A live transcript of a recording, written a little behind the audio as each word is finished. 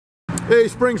Hey,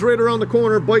 spring's right around the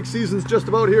corner. Bike season's just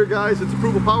about here, guys. It's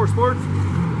Approval Power Sports.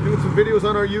 Doing some videos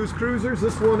on our used cruisers.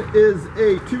 This one is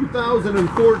a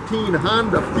 2014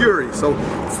 Honda Fury. So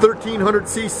it's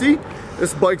 1300cc.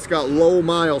 This bike's got low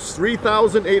miles,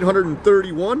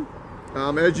 3,831.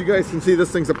 As you guys can see,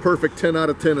 this thing's a perfect 10 out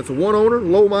of 10. It's a one owner,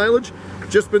 low mileage.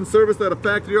 Just been serviced at a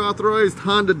factory authorized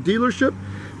Honda dealership.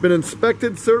 Been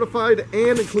inspected, certified,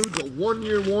 and includes a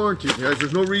 1-year warranty. Guys,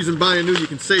 there's no reason buying new. You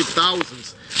can save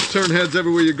thousands. Turn heads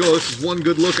everywhere you go. This is one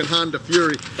good looking Honda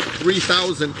Fury,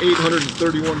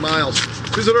 3,831 miles.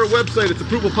 Visit our website, it's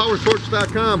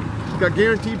approvalpowersports.com. Got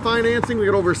guaranteed financing. We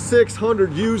got over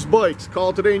 600 used bikes.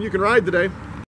 Call today and you can ride today.